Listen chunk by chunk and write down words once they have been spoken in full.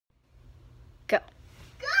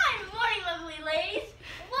lovely ladies.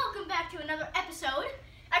 Welcome back to another episode.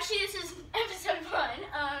 Actually, this is episode 1.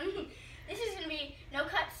 This is going to be no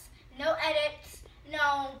cuts, no edits,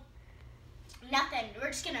 no nothing. We're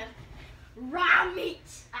just going to raw meat.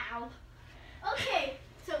 Ow. Okay,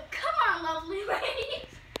 so come on, lovely ladies.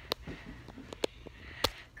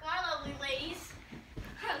 Come on, lovely ladies.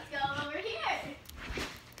 Let's go over here.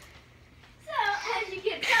 So, as you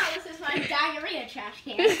can tell, this is my diarrhea trash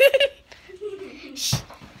can.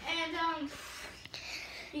 And,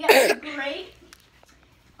 you got some great,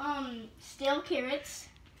 stale carrots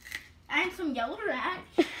and some yellow rat.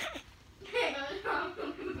 Where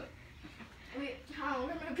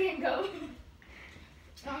my pen go?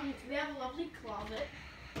 We have a lovely closet.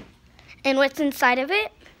 And what's inside of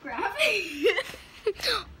it? Graphic.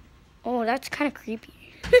 Oh, that's kind of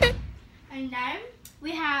creepy. And then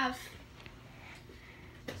we have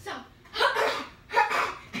some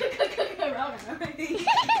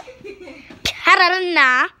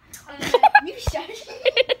Karana. You shush.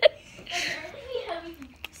 We have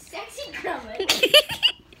sexy grummet.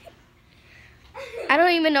 I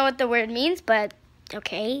don't even know what the word means, but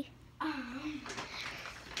okay. And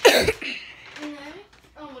then,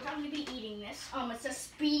 we're going to be eating this. It's a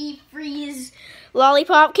speedy freeze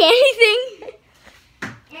Lollipop candy thing.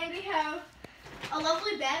 And we have a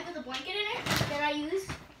lovely bag with a blanket in it that I use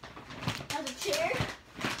as a chair.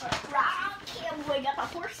 We got the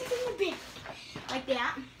horses in the bed. Like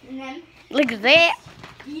that. And then Look at that.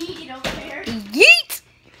 yeet it over there. Yeet.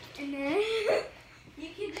 And then you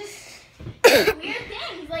can just do weird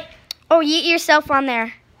things like Oh, yeet yourself on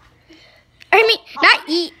there. I mean, not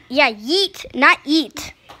eat. Yeah, yeet, not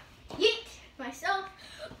eat. yeet myself.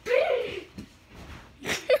 Oh,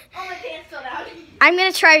 my pants fell down. I'm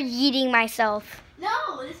going to try yeeting myself.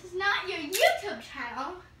 No, this is not your YouTube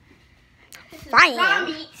channel. This is Fine. raw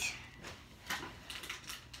meat.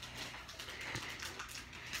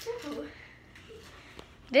 Ooh,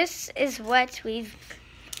 This is what we've...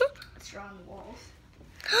 it's drawn on the walls.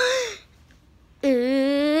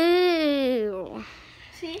 Ooh.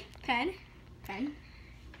 See? Pen.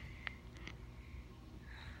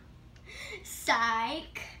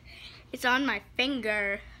 Psych. It's on my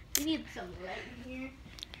finger. We need some light in here.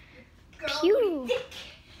 Girl, Pew.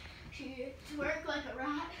 to work like a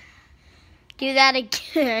rat. Do that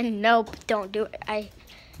again. Nope, don't do it.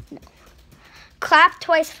 No. Clap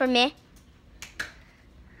twice for me.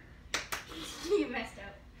 You messed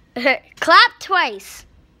up. Clap twice.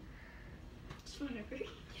 Just whatever.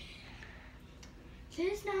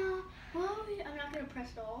 This now. Well, I'm not gonna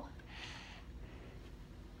press it all.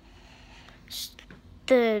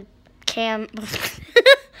 The cam.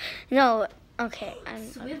 No. Okay. I'm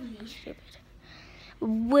Swivelly. stupid.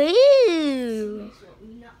 Woo. This is what we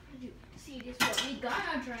not gonna do. See, this is what we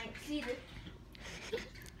gonna drink. See this.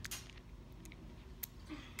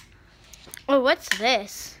 Oh, what's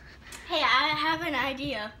this? Hey, I have an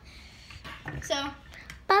idea. So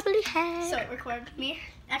Bubbly head. So record me.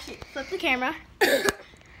 Actually, flip the camera.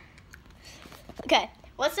 Okay.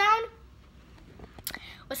 What sound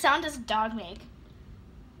does a dog make?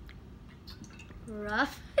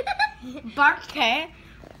 Rough. Bark. Okay.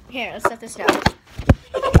 Here, let's set this down.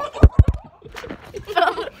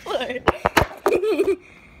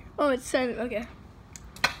 Oh, it's silent. Okay.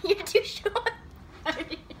 You're too short.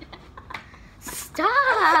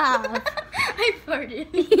 Stop. I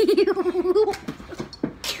farted.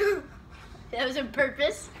 That was on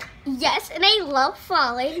purpose. Yes, and I love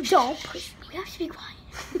falling. Don't push me. We have to be quiet.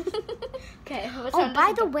 Okay. What Oh, sound by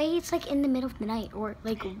does the way, it's like in the middle of the night, or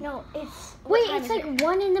like. No, it's. Wait, it's like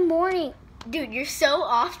 1 in the morning. Dude, you're so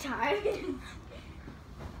off time.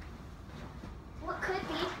 What could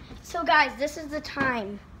be? So, guys, this is the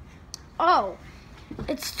time. Oh,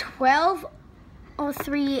 it's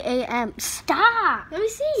 12:03 a.m. Stop. Let me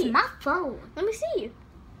see. It's my phone. Let me see.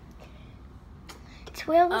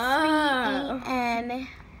 12:03 a.m.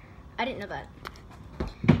 I didn't know that.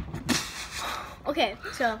 Okay,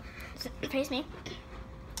 so face me.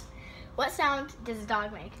 What sound does a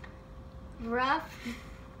dog make? Rough.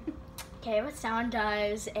 Okay, what sound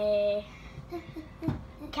does a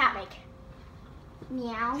cat make?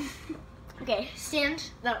 Meow. Okay,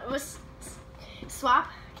 stand. No, let's swap.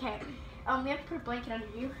 Okay. We have to put a blanket under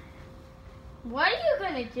you. What are you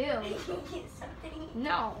gonna do? Something.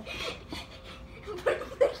 No. Put a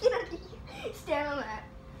blanket under you. Stand on that.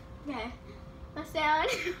 Okay. What sound?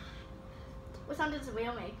 What sound does a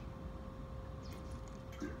whale make?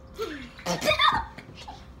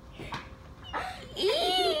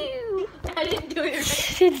 Ew. I didn't do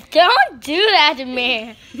it right. Don't do that to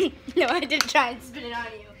me. No, I did try and spit it on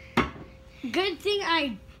you. Good thing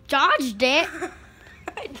I dodged it.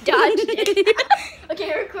 I dodged it.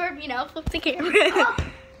 Okay, record me now. Flip the camera.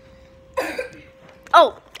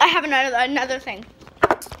 Oh, I have another thing.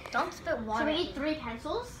 Don't spit water. So we need 3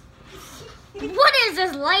 pencils. What is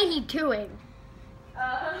this lady doing?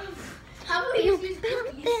 How about we use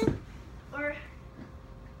cookies? Or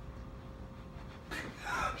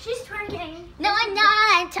she's twerking. No, I'm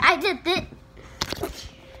not. I did this.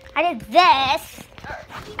 I did this.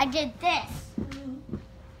 I did this.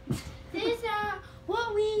 This is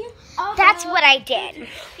what we are. That's what I did.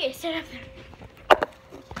 Okay, sit up there.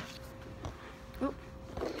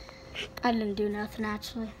 I didn't do nothing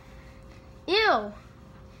actually. Ew.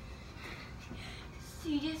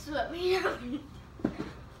 You just swept me up.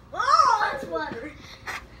 Oh, that's water.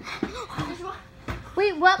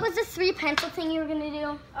 Wait, what was the 3 pencil thing you were gonna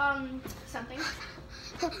do? Something.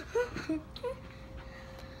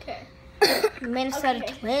 Okay. Minnesota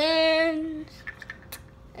Okay. Twins.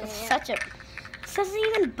 It's such a. It doesn't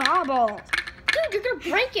even bobble. Dude, you're gonna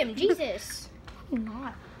break him. Jesus. I'm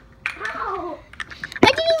not. Ow. I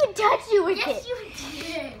didn't even touch you with Yes, it. you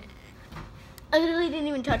did. I literally didn't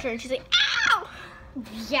even touch her, and she's like, ow.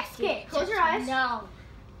 Yes. you Okay, did. close your eyes. No.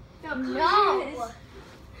 No. No.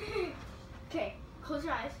 Okay, close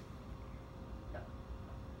your eyes. No.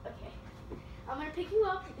 Okay. I'm gonna pick you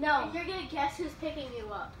up. No. And you're gonna guess who's picking you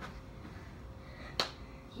up.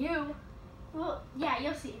 You. Well, yeah,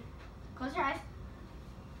 you'll see. Close your eyes.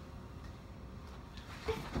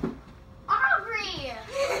 Aubrey!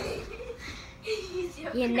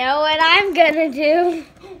 You know what I'm gonna do?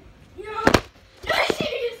 No. No,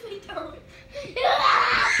 seriously, don't.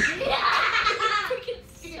 Freaking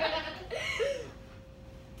scared.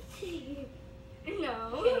 No.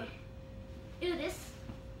 Okay. Ew, this.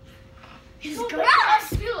 It's Oh, gross.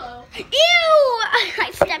 this pillow. Ew! I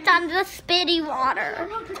stepped on the spitty water.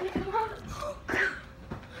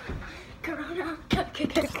 Corona.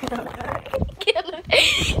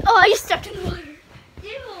 Oh, you stepped in the water. Ew.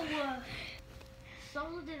 So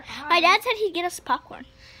did I. My dad said he'd get us popcorn.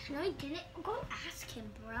 No, he didn't. Go ask him,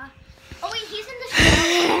 bruh. Oh wait, he's in the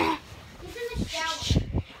shower. He's in the shower.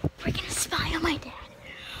 We're gonna spy on my dad.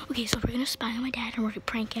 Okay, so we're gonna spy on my dad and we're gonna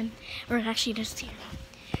prank him. We're actually gonna steal him.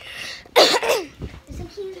 Isn't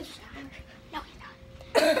he in the shower? No, he's not.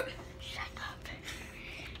 Shut up.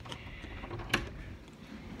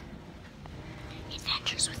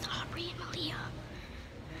 Adventures with Aubrey and Malia.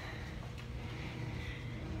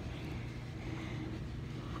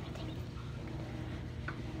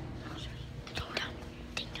 Ding dong,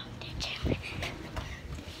 ding dong, ding dong.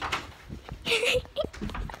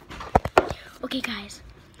 Okay, guys.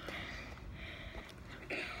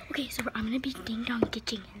 Okay, so I'm gonna be ding dong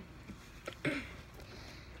ditching him.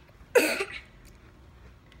 Okay.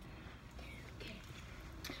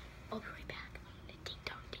 I'll be right back. I'm gonna ding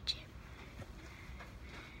dong ditch him.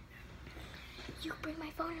 You bring my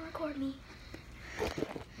phone and record me.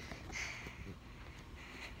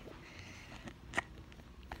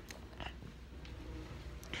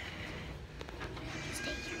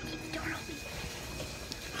 Stay here and keep the door open.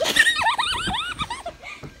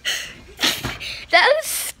 That was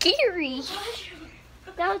scary.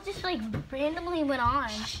 That was just like randomly went on.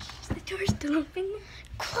 The door's still open.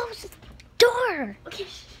 Close the door. Okay.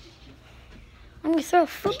 I'm gonna throw a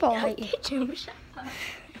football at you. Ditch him. Shut up.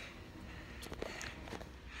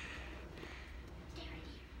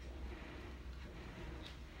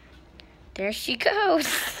 There she goes.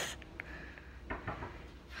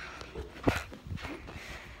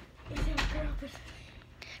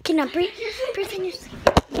 Okay, now breathe in your sleep.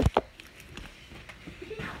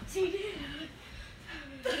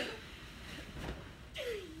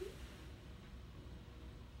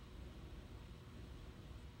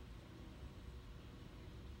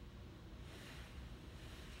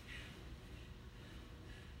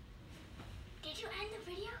 Did you end the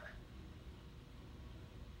video?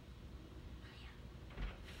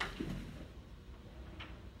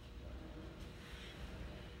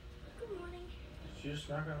 Good morning. Did you just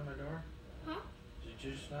knock on my door? Huh? Did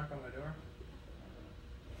you just knock on my door?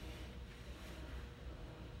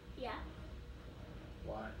 Yeah.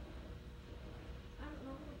 Why? I don't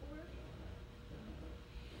know the word.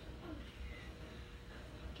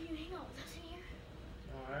 Can you hang out with us in here?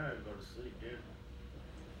 Oh, I gotta go to sleep, dude.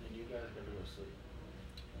 And you guys gotta go to sleep.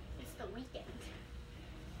 It's the weekend.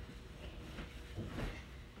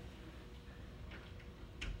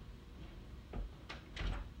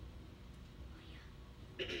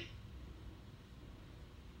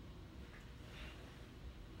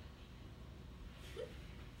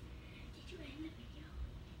 Did you end the video?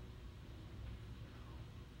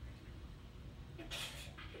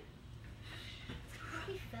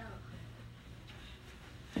 We fell.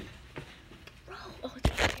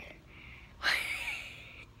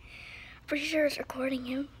 Pretty sure it's recording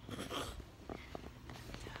him.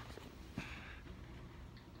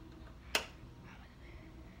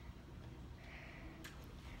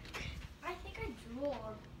 I think I drew.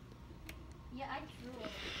 Yeah, I drew.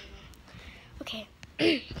 Okay.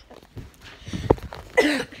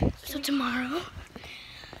 So tomorrow,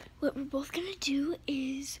 what we're both gonna do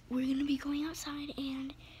is we're gonna be going outside,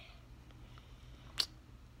 and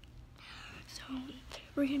so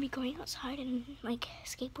we're gonna be going outside and like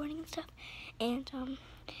skateboarding and stuff. And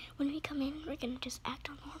when we come in, we're gonna just act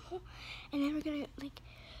all normal, and then we're gonna like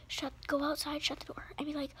go outside, shut the door, and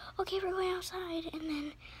be like, okay, we're going outside, and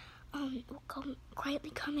then we'll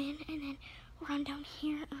quietly come in, and then run down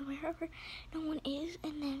here or wherever no one is,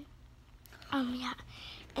 and then yeah,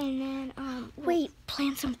 and then we'll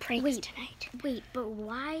plan some pranks tonight. Wait, but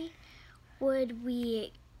why would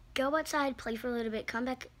we go outside, play for a little bit, come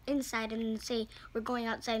back inside, and then say we're going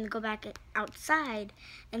outside and go back outside,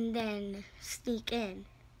 and then sneak in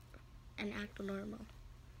and act normal?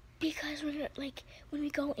 Because we're like, when we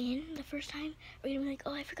go in the first time, we're gonna be like,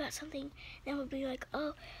 oh, I forgot something. Then we'll be like,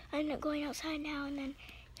 oh, I'm not going outside now, and then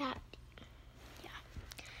that.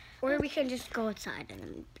 Or we can just go outside and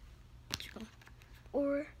then.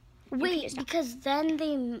 Or wait, because then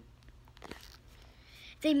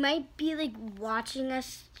they might be like watching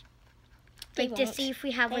us, like to see if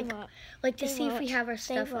we have if we have our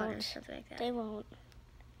stuff on or something like that. They won't.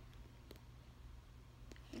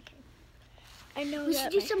 Okay. I know we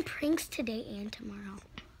should do some pranks today and tomorrow.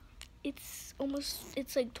 It's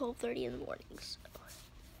like 12:30 in the morning. So.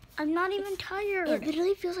 I'm not even tired. It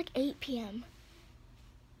literally feels like 8 p.m.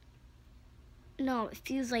 No, it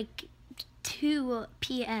feels like 2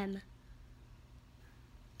 p.m.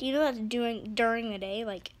 Do you know that's during the day?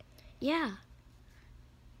 Like, yeah.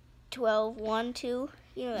 12, 1, 2?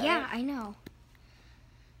 You know that, yeah, right? I know.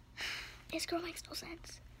 This girl makes no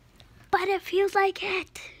sense. But it feels like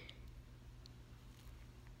it.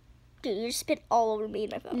 Dude, you just spit all over me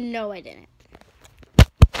and my phone. No, I didn't.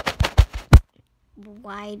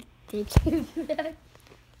 Why did you do that?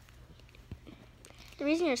 The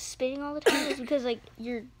reason you're spitting all the time is because, like,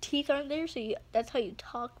 your teeth aren't there, so that's how you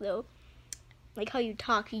talk, though. Like, how you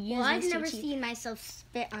talk, you use Well, I've these two never teeth. seen myself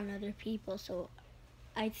spit on other people, so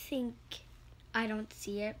I think I don't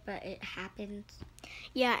see it, but it happens.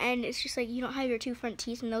 Yeah, and it's just, like, you don't have your two front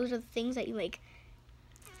teeth, and those are the things that you, like,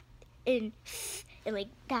 and like,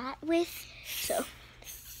 that with, so.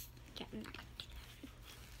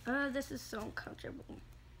 Oh, this is so uncomfortable.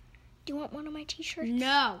 Do you want one of my t-shirts?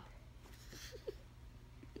 No.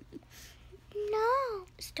 No.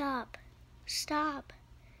 Stop. Stop.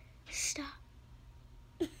 Stop.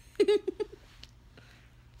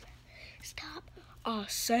 Stop. I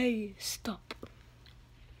say stop.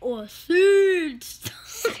 I said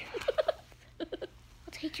stop.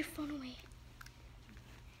 I'll take your phone away.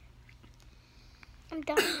 I'm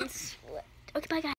done. Okay, bye guys.